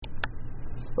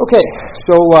Okay,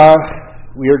 so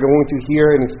we are going to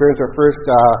hear and experience our first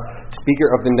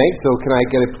speaker of the night. So can I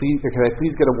please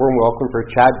get a warm welcome for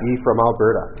Chad B from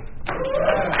Alberta?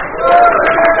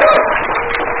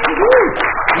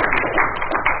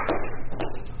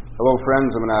 Hello,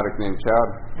 friends. I'm an addict named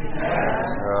Chad.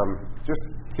 Just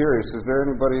curious, is there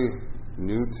anybody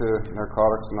new to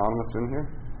Narcotics Anonymous in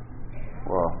here?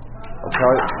 Well, I'll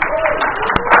tell you.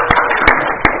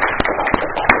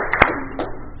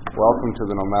 Welcome to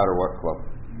the No Matter What Club.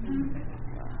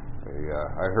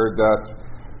 I heard that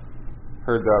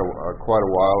quite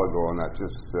a while ago, and that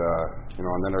just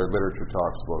and then our literature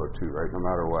talks about it too, right? No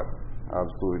matter what,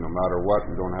 absolutely, no matter what,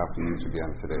 we don't have to use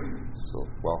again today. So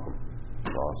welcome.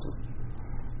 It's awesome.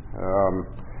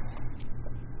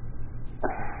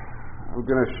 I'm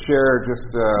going to share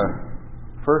just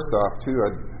first off too.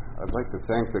 I'd like to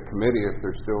thank the committee if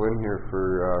they're still in here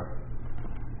for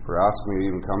asking me to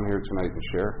even come here tonight and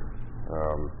share.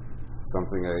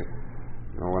 Something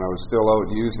when I was still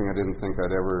out using, I didn't think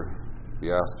I'd ever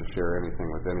be asked to share anything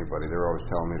with anybody. They were always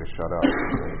telling me to shut up.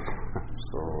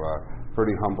 So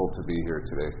pretty humbled to be here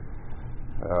today.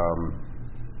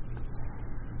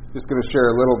 Just going to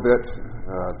share a little bit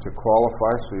to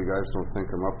qualify, so you guys don't think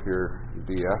I'm up here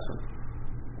BSing.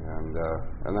 And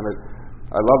then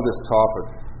I love this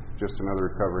topic, just another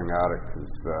recovering addict,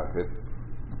 because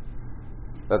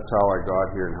that's how I got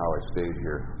here and how I stayed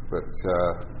here. But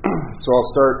so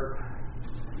I'll start.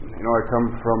 I come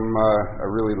from a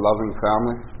really loving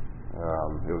family.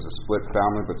 It was a split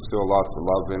family, but still lots of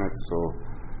love in it. So,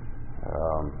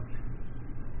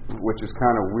 which is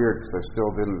kind of weird because I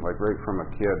still didn't, right from a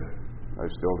kid, I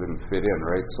still didn't fit in,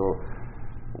 right? So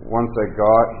once I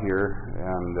got here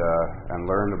and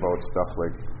learned about stuff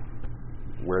like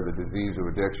where the disease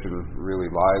of addiction really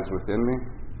lies within me,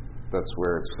 that's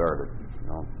where it started.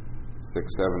 6, 7,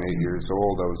 8 years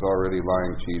old, I was already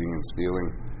lying, cheating, and stealing,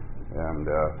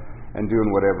 and doing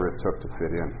whatever it took to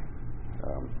fit in.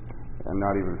 And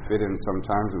not even fit in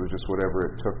sometimes, it was just whatever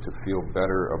it took to feel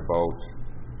better about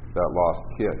that lost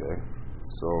kid.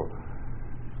 So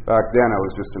back then I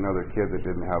was just another kid that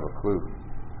didn't have a clue.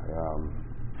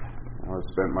 I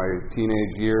spent my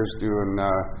teenage years doing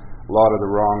a lot of the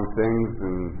wrong things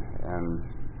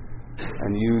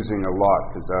and using a lot,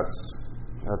 because that's,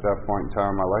 at that point in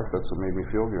time in my life, that's what made me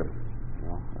feel good.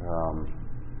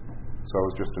 So I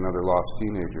was just another lost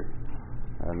teenager.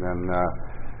 And then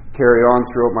carried on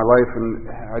throughout my life,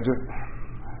 and I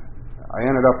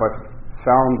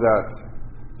found that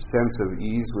sense of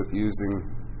ease with using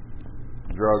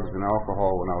drugs and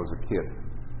alcohol when I was a kid.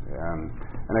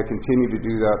 And I continued to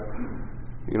do that,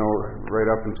 right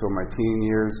up until my teen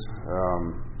years.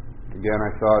 Again,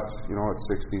 I thought, at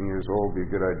 16 years old, it'd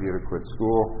be a good idea to quit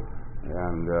school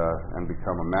and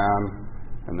become a man.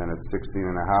 And then at 16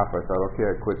 and a half, I thought, okay,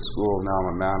 I quit school, now I'm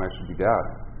a man, I should be dad.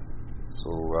 So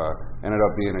ended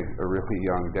up being a really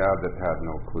young dad that had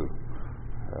no clue.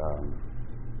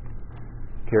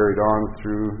 Carried on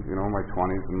through, my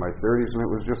 20s and my 30s, and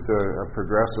it was just a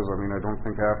progressive. I don't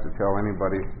think I have to tell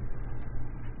anybody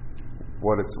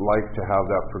what it's like to have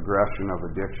that progression of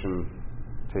addiction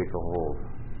take a hold.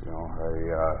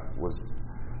 I was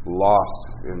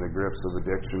lost in the grips of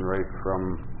addiction right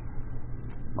from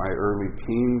my early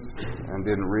teens and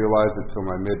didn't realize it till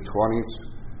my mid-20s.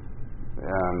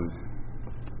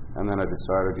 And then I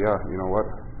decided, you know what?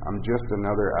 I'm just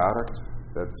another addict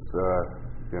that's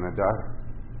going to die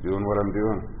doing what I'm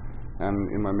doing. And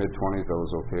in my mid-20s, I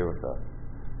was okay with that.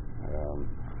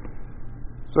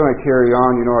 So I carry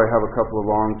on. I have a couple of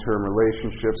long-term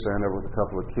relationships. I end up with a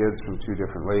couple of kids from 2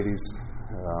 different ladies.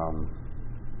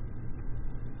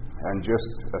 And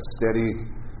just a steady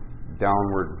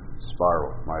downward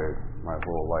spiral my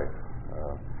whole life.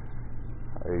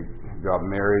 I got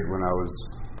married when I was,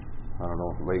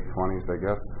 late 20s, I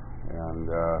guess,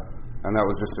 and that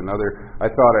was just another. I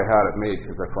thought I had it made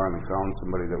because I finally found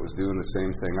somebody that was doing the same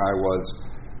thing I was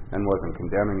and wasn't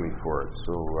condemning me for it.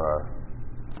 So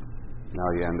now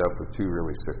you end up with 2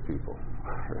 really sick people,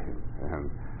 right? And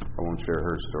I won't share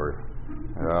her story.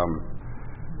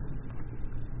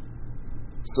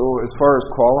 So as far as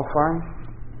qualifying,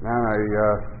 man,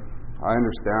 I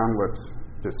understand what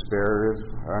despair is.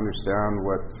 I understand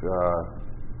what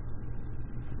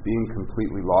being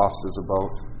completely lost is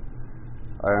about.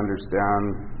 I understand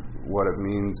what it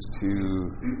means to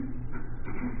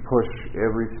push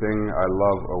everything I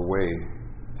love away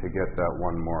to get that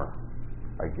one more.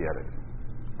 I get it.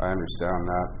 I understand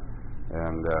that,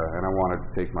 and I wanted to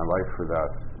take my life for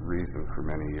that reason for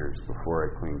many years before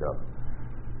I cleaned up.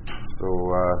 So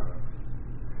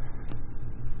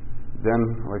then,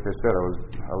 like I said,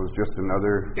 I was just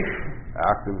another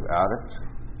active addict,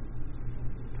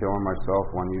 killing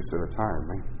myself one use at a time,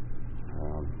 right?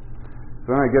 So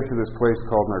then I get to this place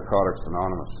called Narcotics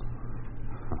Anonymous.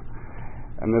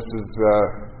 And this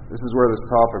is where this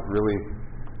topic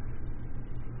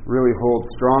really holds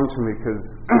strong to me,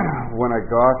 because when I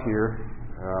got here,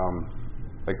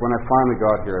 when I finally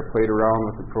got here, I played around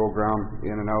with the program,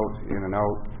 in and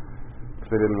out, because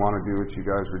I didn't want to do what you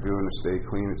guys were doing to stay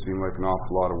clean. It seemed like an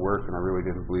awful lot of work, and I really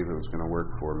didn't believe it was going to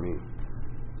work for me.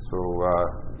 So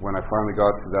when I finally got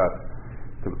to that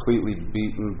completely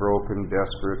beaten, broken,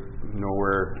 desperate,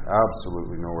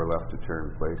 absolutely nowhere left to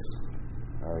turn place,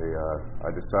 I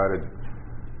decided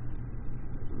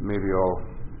maybe I'll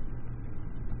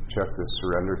check this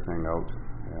surrender thing out,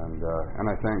 and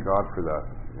I thank God for that.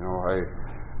 You know, I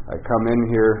come in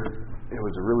here. It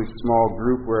was a really small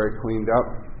group where I cleaned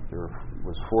up. There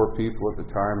was 4 people at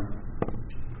the time,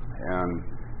 and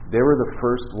they were the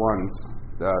first ones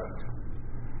that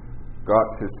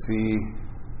got to see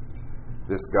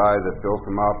this guy that built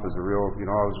him up as a real, I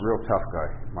was a real tough guy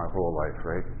my whole life,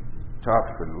 right? Tough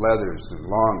and leathers and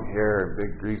long hair and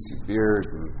big greasy beard,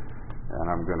 and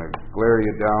I'm going to glare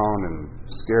you down and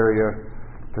scare you,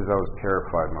 because I was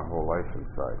terrified my whole life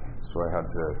inside. So I had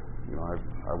to,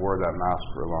 I wore that mask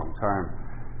for a long time.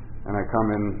 And I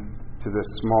come in to this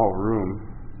small room,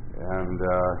 and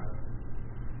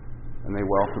they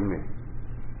welcomed me.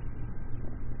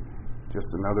 Just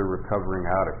another recovering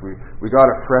addict. We got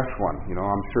a fresh one,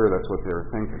 I'm sure that's what they were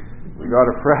thinking. We got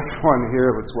a fresh one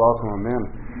here, let's welcome them in.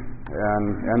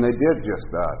 And they did just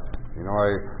that.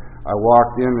 I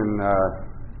walked in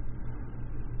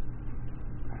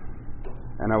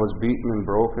and I was beaten and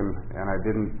broken, and I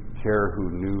didn't care who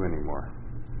knew anymore,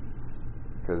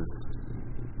 because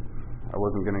I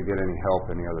wasn't going to get any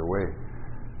help any other way.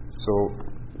 So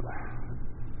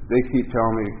they keep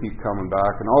telling me to keep coming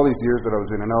back, and all these years that I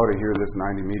was in and out, I hear this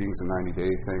 90 meetings and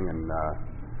 90-day thing, and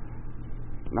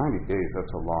 90 days,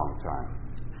 that's a long time.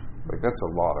 That's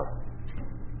a lot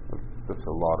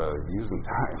of using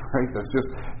time, right?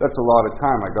 That's a lot of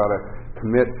time. I got to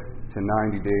commit to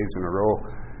 90 days in a row.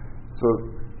 So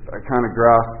I kind of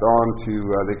grasped on to,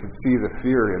 they could see the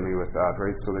fear in me with that,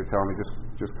 right? So they tell me,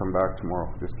 just come back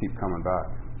tomorrow. Just keep coming back.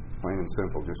 Plain and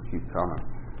simple, just keep coming.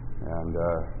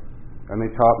 And they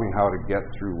taught me how to get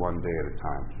through one day at a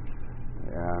time.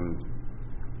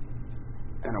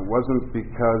 And it wasn't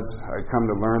because I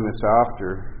come to learn this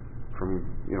after, from,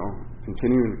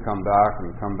 continuing to come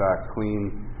back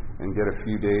clean and get a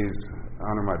few days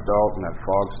under my belt, and that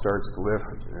fog starts to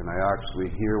lift, and I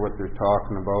actually hear what they're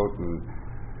talking about,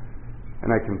 and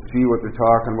I can see what they're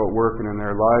talking about working in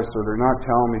their lives. So they're not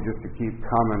telling me just to keep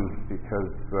coming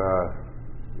because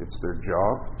it's their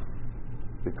job.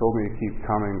 They told me to keep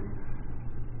coming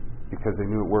because they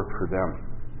knew it worked for them,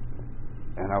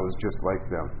 and I was just like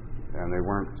them, and they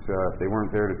weren't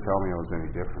there to tell me I was any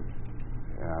different.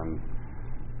 And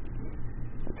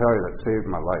I tell you, that saved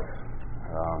my life.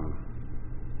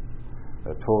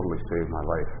 That totally saved my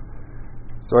life.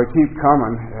 So I keep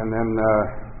coming, and then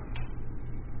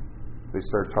they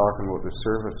start talking about the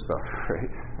service stuff, right?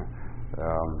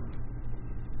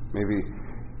 Maybe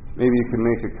you can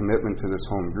make a commitment to this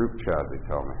home group, Chad, they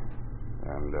tell me.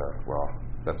 And,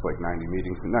 that's like 90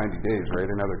 meetings in 90 days, right?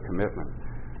 Another commitment.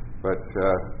 But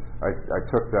I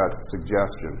took that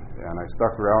suggestion, and I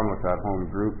stuck around with that home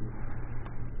group,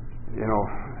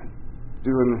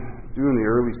 doing the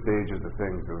early stages of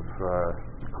things, of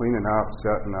cleaning up,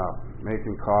 setting up,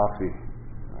 making coffee.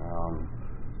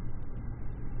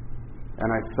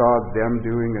 And I saw them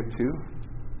doing it too,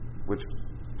 which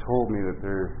told me that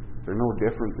they're no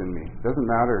different than me. It doesn't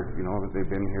matter, that they've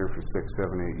been here for 6,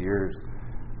 7, 8 years.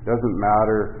 It doesn't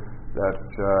matter that,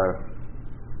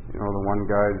 the one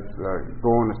guy's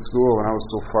going to school, and I was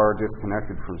so far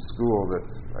disconnected from school that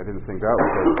I didn't think that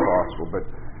was ever possible. But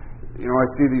I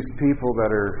see these people that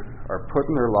are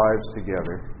putting their lives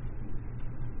together,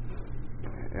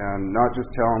 and not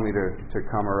just telling me to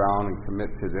come around and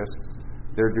commit to this.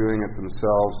 They're doing it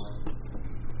themselves.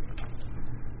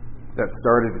 That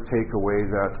started to take away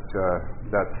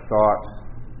that thought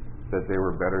that they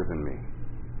were better than me,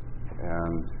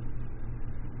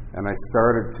 and I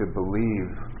started to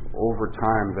believe over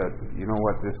time that,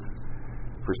 this,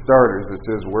 for starters, this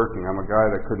is working. I'm a guy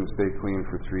that couldn't stay clean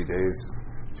for 3 days,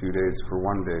 2 days for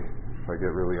 1 day, if I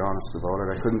get really honest about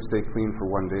it. I couldn't stay clean for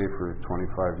 1 day for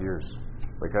 25 years.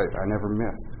 I never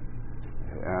missed.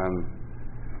 And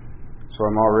so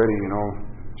I'm already,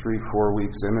 3-4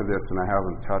 weeks into this, and I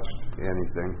haven't touched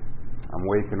anything. I'm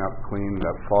waking up clean.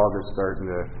 That fog is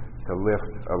starting to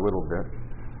lift a little bit.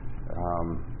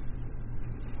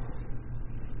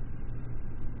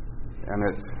 And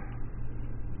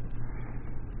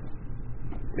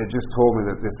it just told me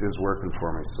that this is working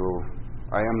for me. So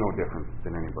I am no different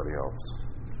than anybody else.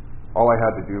 All I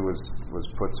had to do was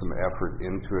put some effort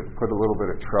into it, put a little bit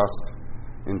of trust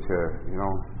into, 4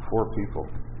 people.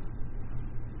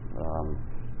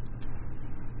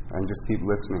 And just keep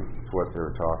listening to what they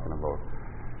were talking about.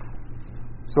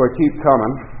 So I keep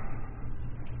coming.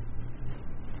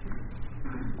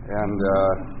 And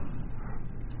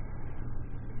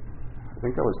I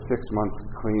think I was 6 months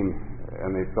clean,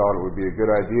 and they thought it would be a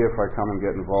good idea if I come and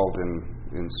get involved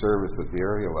in service at the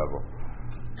area level.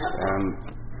 And,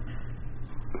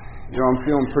 I'm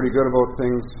feeling pretty good about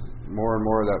things. More and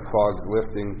more that fog's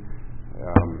lifting.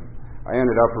 I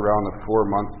ended up around the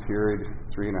 4-month period,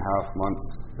 3.5 months,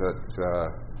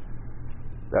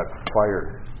 that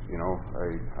fire,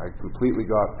 I completely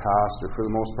got past, or for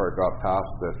the most part got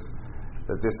past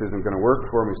that this isn't going to work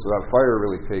for me, so that fire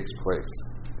really takes place.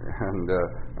 And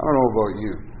I don't know about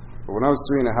you, but when I was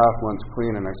 3.5 months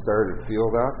clean and I started to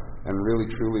feel that and really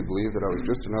truly believe that I was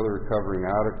just another recovering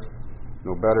addict,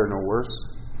 no better, no worse,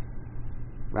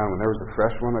 man, when there was a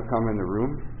fresh one that come in the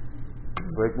room,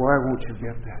 it's like, why won't you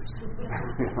get this?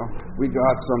 We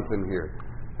got something here.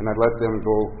 And I'd let them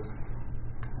go,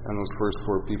 and those first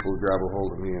 4 people would grab a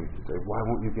hold of me and say, why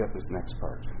won't you get this next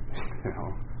part?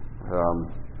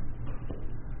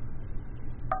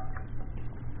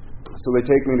 So they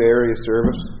take me to area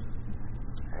service,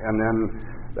 and then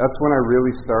that's when I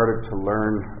really started to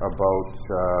learn about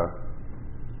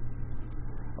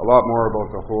a lot more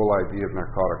about the whole idea of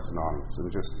Narcotics Anonymous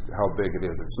and just how big it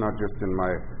is. It's not just in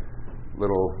my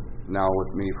little, now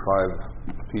with me,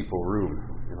 5 people room.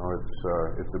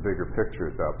 It's a bigger picture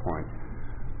at that point.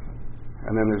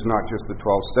 And then there's not just the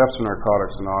 12 steps of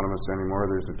Narcotics Anonymous anymore,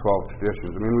 there's the 12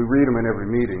 traditions. We read them in every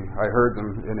meeting. I heard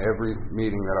them in every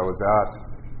meeting that I was at,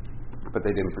 but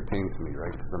they didn't pertain to me,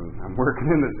 right? Because I'm working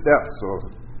in the steps, so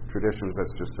traditions,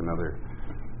 that's just another,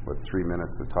 3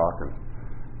 minutes of talking.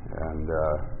 And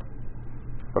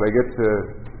but I get to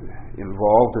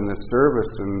involved in this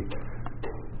service, and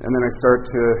then I start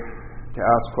to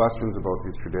ask questions about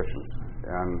these traditions.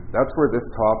 And that's where this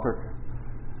topic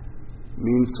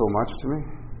means so much to me.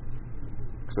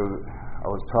 So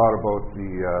I was taught about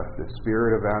the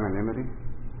spirit of anonymity,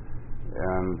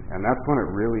 and that's when it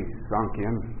really sunk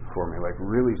in for me,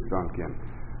 really sunk in.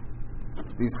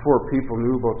 These 4 people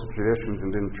knew about the traditions and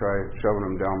didn't try shoving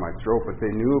them down my throat, but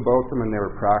they knew about them and they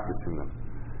were practicing them.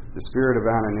 The spirit of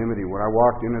anonymity, when I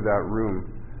walked into that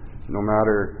room, no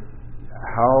matter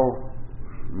how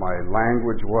my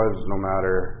language was, no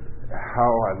matter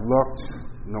how I looked,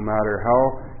 no matter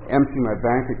how empty my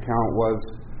bank account was,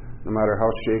 no matter how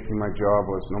shaky my job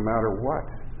was, no matter what,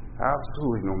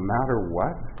 absolutely no matter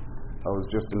what, I was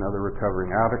just another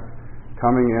recovering addict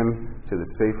coming in to the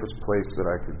safest place that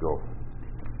I could go.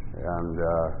 And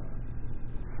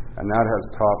that has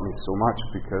taught me so much,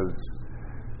 because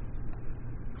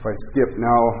if I skip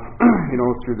now,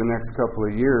 through the next couple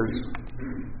of years,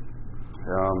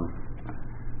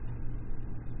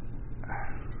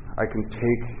 I can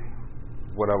take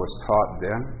what I was taught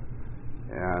then,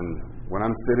 and when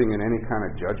I'm sitting in any kind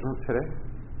of judgment today,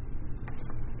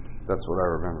 that's what I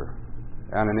remember.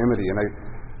 Anonymity. And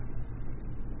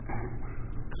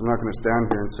I'm not going to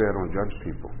stand here and say I don't judge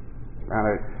people. And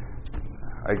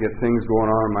I get things going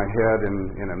on in my head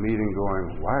in a meeting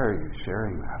going, why are you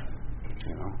sharing that?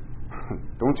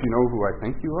 Don't you know who I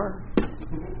think you are?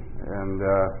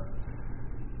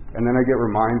 And then I get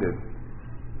reminded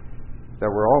that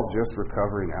we're all just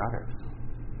recovering addicts.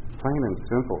 Plain and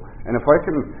simple. And if I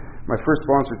can, my first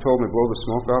sponsor told me, blow the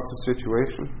smoke off the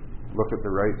situation, look at the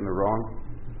right and the wrong,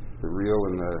 the real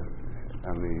and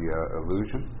the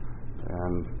illusion.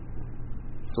 And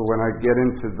so when I get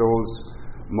into those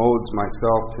modes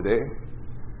myself today,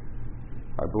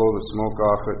 I blow the smoke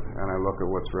off it and I look at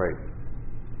what's right.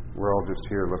 We're all just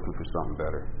here looking for something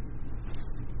better.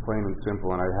 Plain and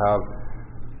simple. And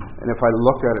if I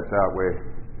look at it that way,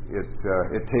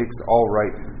 it takes all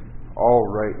right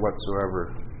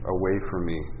whatsoever away from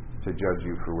me to judge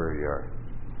you for where you are.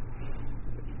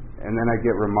 And then I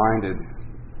get reminded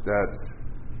that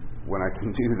when I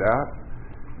can do that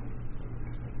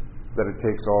it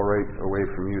takes all right away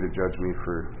from you to judge me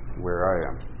for where I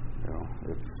am.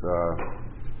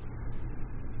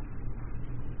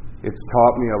 It's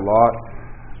taught me a lot,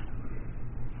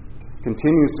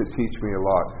 continues to teach me a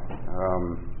lot.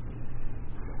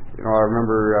 I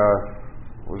remember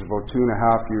it was about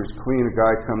 2.5 years clean, a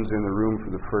guy comes in the room for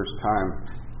the first time,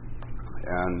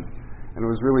 and it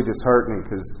was really disheartening,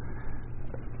 because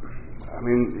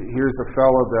here's a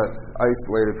fellow that's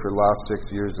isolated for the last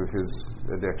 6 years of his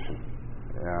addiction,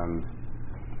 and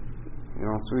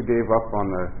so he gave up on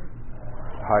the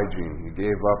hygiene. He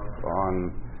gave up on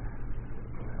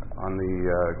the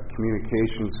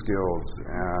communication skills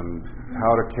and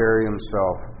how to carry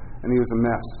himself. And he was a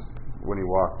mess when he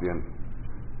walked in.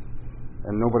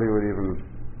 And nobody would even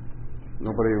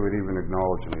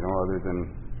acknowledge him, other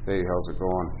than, hey, how's it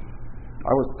going?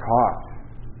 I was taught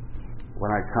when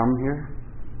I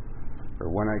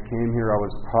came here, I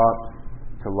was taught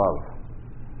to love.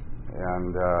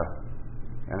 And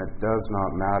it does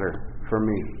not matter for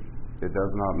me. It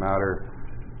does not matter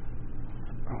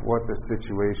what the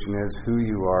situation is, who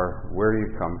you are, where you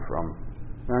come from.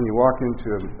 Man, you walk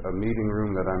into a meeting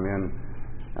room that I'm in,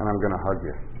 and I'm going to hug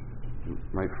you. It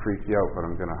might freak you out, but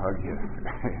I'm going to hug you.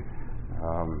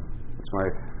 It's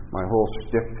my whole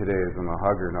shtick today is I'm a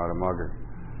hugger, not a mugger.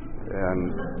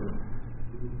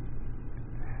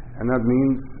 And that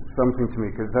means something to me,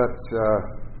 because that's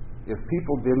if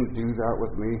people didn't do that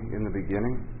with me in the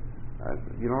beginning, I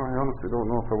honestly don't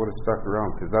know if I would have stuck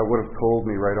around, because that would have told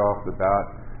me right off the bat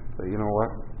that, you know what,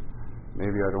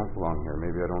 maybe I don't belong here,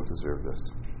 maybe I don't deserve this.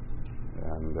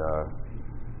 And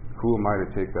who am I to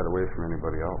take that away from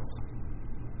anybody else?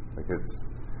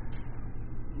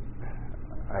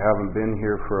 I haven't been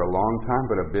here for a long time,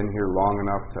 but I've been here long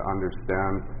enough to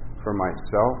understand for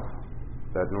myself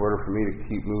that in order for me to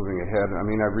keep moving ahead,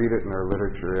 I read it in our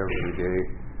literature every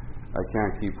day, I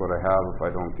can't keep what I have if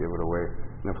I don't give it away.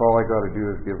 And if all I got to do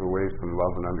is give away some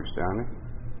love and understanding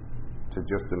to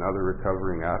just another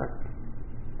recovering addict,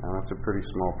 that's a pretty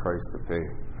small price to pay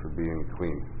for being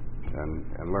clean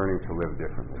and learning to live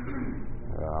differently.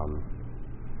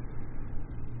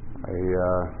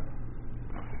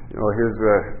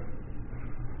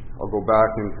 I'll go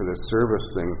back into the service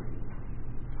thing.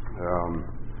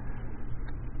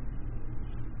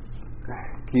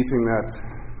 Keeping that,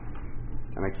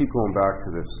 and I keep going back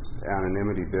to this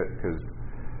anonymity bit, because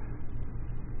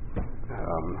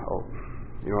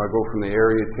I go from the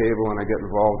area table and I get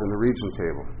involved in the region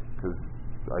table, because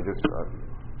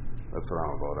that's what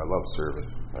I'm about. I love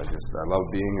service. I love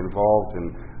being involved,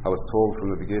 and I was told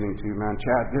from the beginning too, man,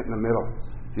 Chad, get in the middle.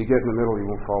 If you get in the middle,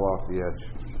 you won't fall off the edge.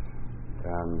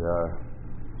 And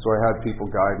so I had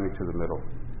people guide me to the middle,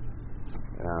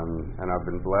 and I've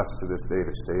been blessed to this day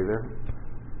to stay there.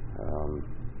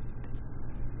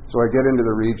 So I get into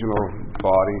the regional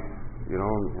body,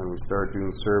 and we start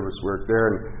doing service work there.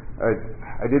 And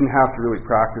I didn't have to really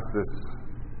practice this,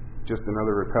 just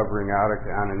another recovering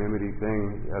addict anonymity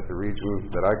thing at the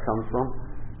region that I come from,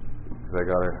 because I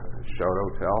got to shout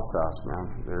out to Alsace, man.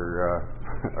 They're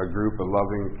a group of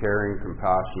loving, caring,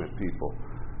 compassionate people,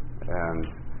 and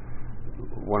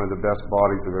one of the best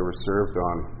bodies I've ever served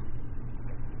on.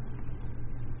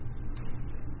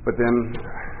 But then,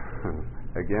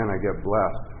 again, I get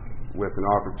blessed with an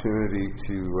opportunity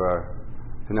to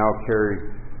now carry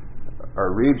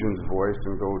our region's voice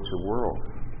and go to world,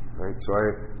 right? So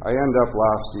I end up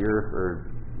last year, or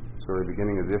sort of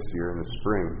beginning of this year in the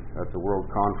spring, at the World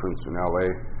Conference in LA,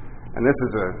 and this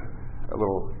is a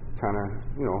little kind of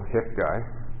hick guy.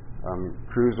 I'm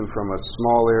cruising from a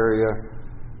small area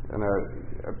and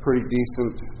a pretty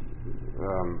decent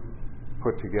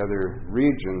put together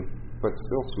region, but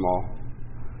still small.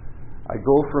 I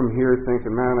go from here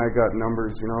thinking, man, I got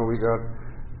numbers, we got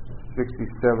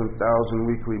 67,000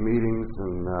 weekly meetings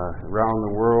and around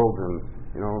the world, and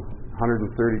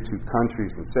 132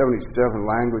 countries and 77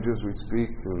 languages we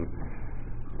speak, and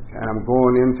I'm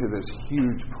going into this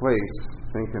huge place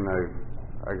thinking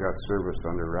I got service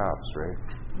under wraps, right?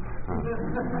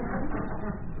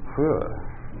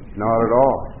 Not at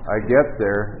all. I get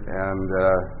there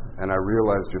and I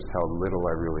realize just how little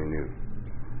I really knew.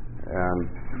 And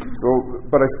so,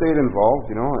 but I stayed involved,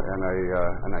 and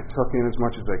I took in as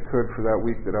much as I could for that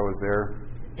week that I was there.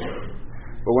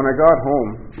 But when I got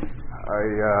home,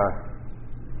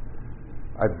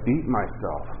 I beat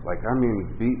myself,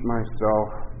 beat myself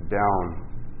down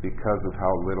because of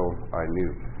how little I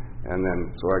knew. And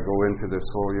then, so I go into this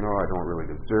whole, I don't really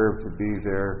deserve to be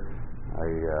there.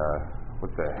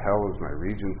 What the hell is my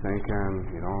region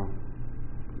thinking,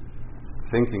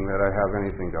 thinking that I have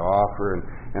anything to offer,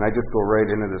 and I just go right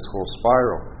into this whole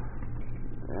spiral.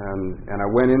 And I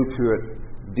went into it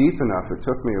deep enough. It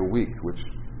took me a week, which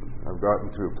I've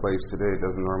gotten to a place today. It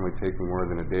doesn't normally take me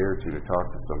more than a day or two to talk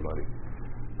to somebody.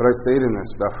 But I stayed in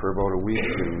this stuff for about a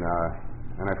week, and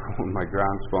I phoned my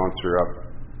grant sponsor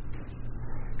up.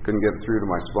 Couldn't get through to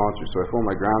my sponsor, so I phoned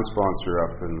my grant sponsor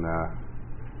up,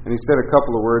 and he said a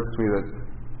couple of words to me that,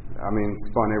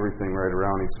 spun everything right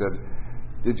around. He said,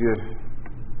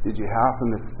 Did you happen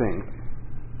to think,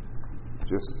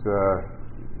 just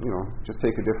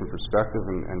take a different perspective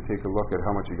and take a look at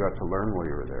how much you got to learn while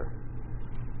you were there?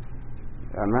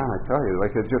 And man, I tell you,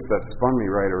 like, that spun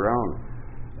me right around.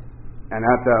 And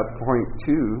at that point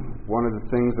too, one of the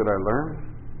things that I learned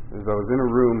is I was in a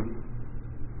room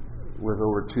with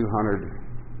over 200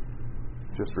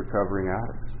 just recovering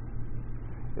addicts.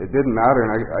 It didn't matter,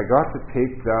 and I got to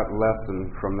take that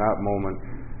lesson from that moment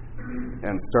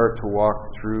and start to walk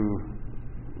through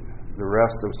the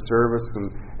rest of service,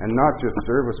 and not just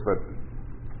service, but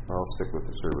I'll stick with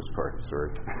the service part,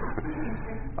 sorry.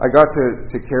 I got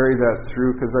to carry that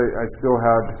through because I still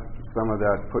had some of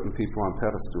that putting people on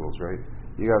pedestals, right?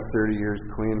 You got 30 years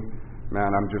clean, man,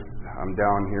 I'm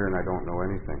down here and I don't know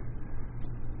anything.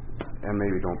 And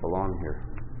maybe don't belong here.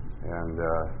 And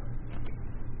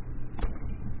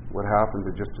what happened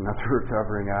to just another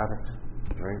recovering addict,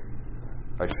 right?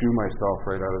 I shoo myself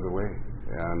right out of the way.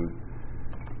 And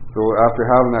so after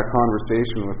having that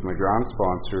conversation with my ground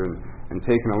sponsor and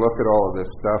taking a look at all of this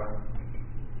stuff,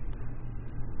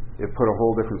 it put a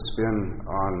whole different spin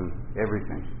on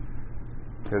everything.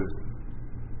 Because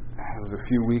it was a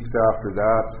few weeks after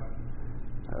that,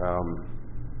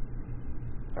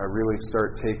 I really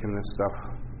start taking this stuff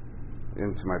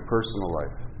into my personal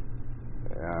life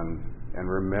and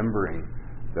remembering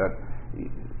that you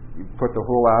put the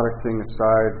whole addict thing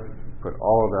aside, put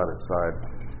all of that aside.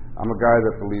 I'm a guy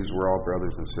that believes we're all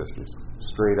brothers and sisters,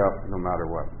 straight up, no matter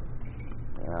what.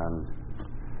 And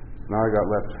so now I got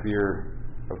less fear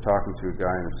of talking to a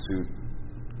guy in a suit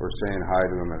or saying hi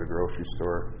to him at a grocery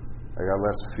store. I got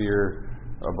less fear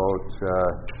about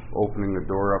opening the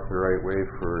door up the right way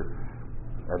for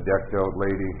a decked out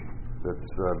lady that's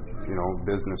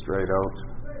business right out,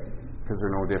 because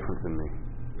they're no different than me,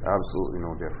 absolutely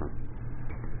no different.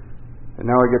 And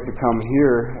now I get to come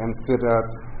here and sit at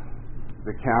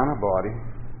the CANA body,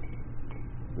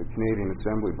 the Canadian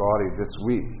Assembly body, this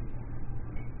week.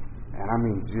 And I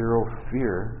mean, zero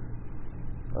fear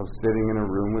of sitting in a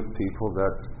room with people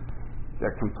that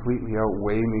completely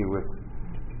outweigh me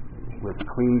with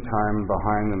clean time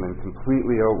behind them, and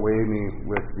completely outweigh me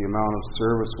with the amount of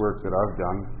service work that I've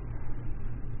done.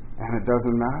 And it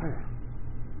doesn't matter,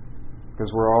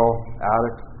 because we're all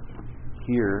addicts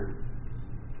here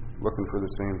looking for the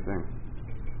same thing.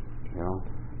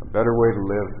 A better way to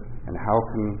live. And how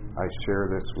can I share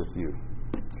this with you?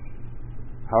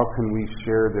 How can we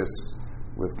share this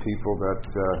with people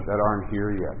that aren't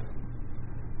here yet?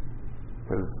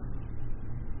 Because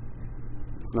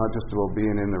it's not just about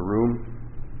being in the room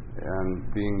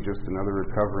and being just another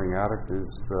recovering addict.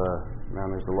 There's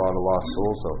a lot of lost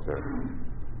souls out there,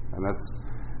 and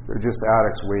they're just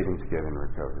addicts waiting to get in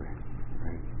recovery.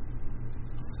 Right?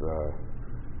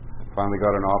 Finally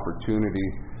got an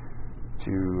opportunity to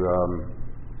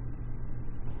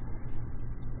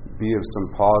be of some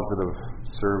positive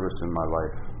service in my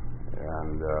life,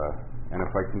 and if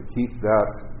I can keep that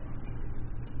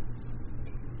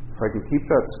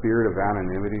spirit of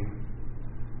anonymity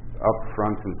up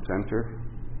front and center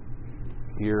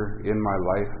here in my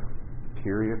life,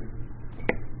 period,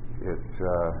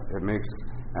 it makes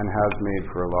and has made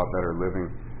for a lot better living.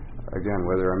 Again,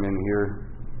 whether I'm in here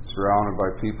surrounded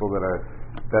by people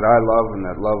that I love and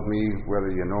that love me, whether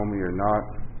you know me or not,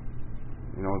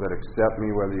 that accept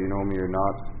me whether you know me or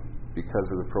not,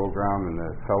 because of the program and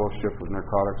the fellowship with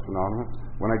Narcotics Anonymous.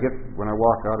 When I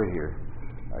walk out of here,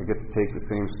 I get to take the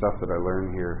same stuff that I learn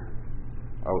here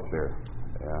out there,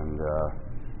 and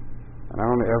I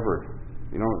don't ever,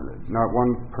 not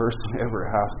one person ever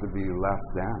has to be less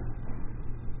than.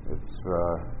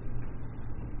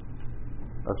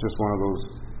 That's just one of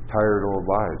those tired old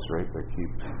lies, right, that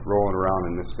keep rolling around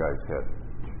in this guy's head.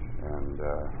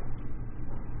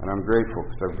 And I'm grateful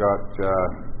because I've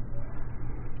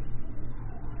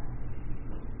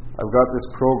got this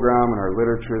program and our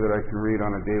literature that I can read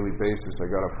on a daily basis. I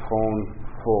got a phone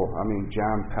full,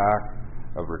 jam-packed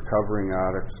of recovering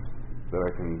addicts that I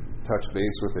can touch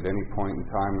base with at any point in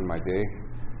time in my day,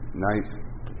 night,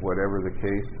 whatever the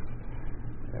case.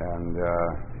 And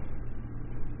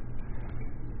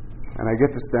I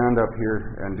get to stand up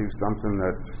here and do something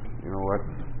that,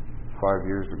 5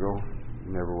 years ago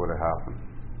never would have happened.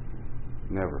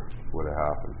 Never would have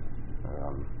happened.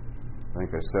 I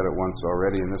think I said it once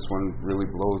already, and this one really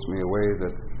blows me away,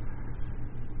 that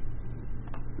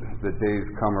the days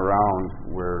come around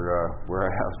where I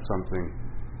have something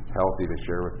healthy to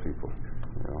share with people.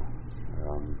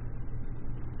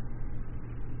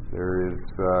 There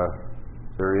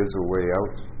is a way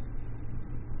out,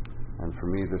 and for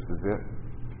me, this is it.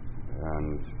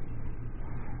 And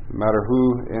no matter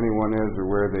who anyone is or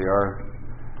where they are,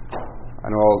 I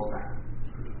know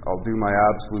I'll do my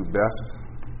absolute best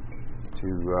to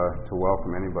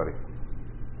welcome anybody.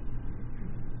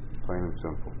 Plain and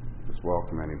simple. Just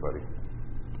welcome anybody.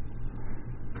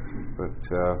 But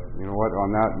you know what? On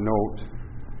that note,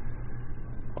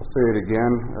 I'll say it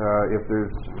again. If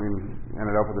there's,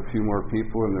 ended up with a few more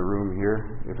people in the room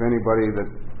here. If anybody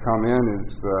that's come in is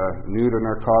new to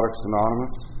Narcotics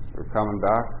Anonymous or coming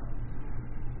back,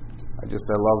 I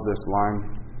love this line.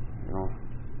 You know,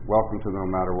 welcome to the No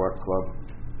Matter What Club,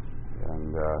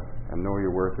 and know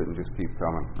you're worth it, and just keep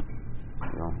coming.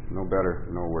 You know, no better,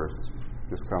 no worse.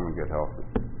 Just come and get healthy.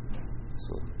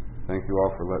 So, thank you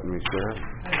all for letting me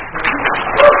share.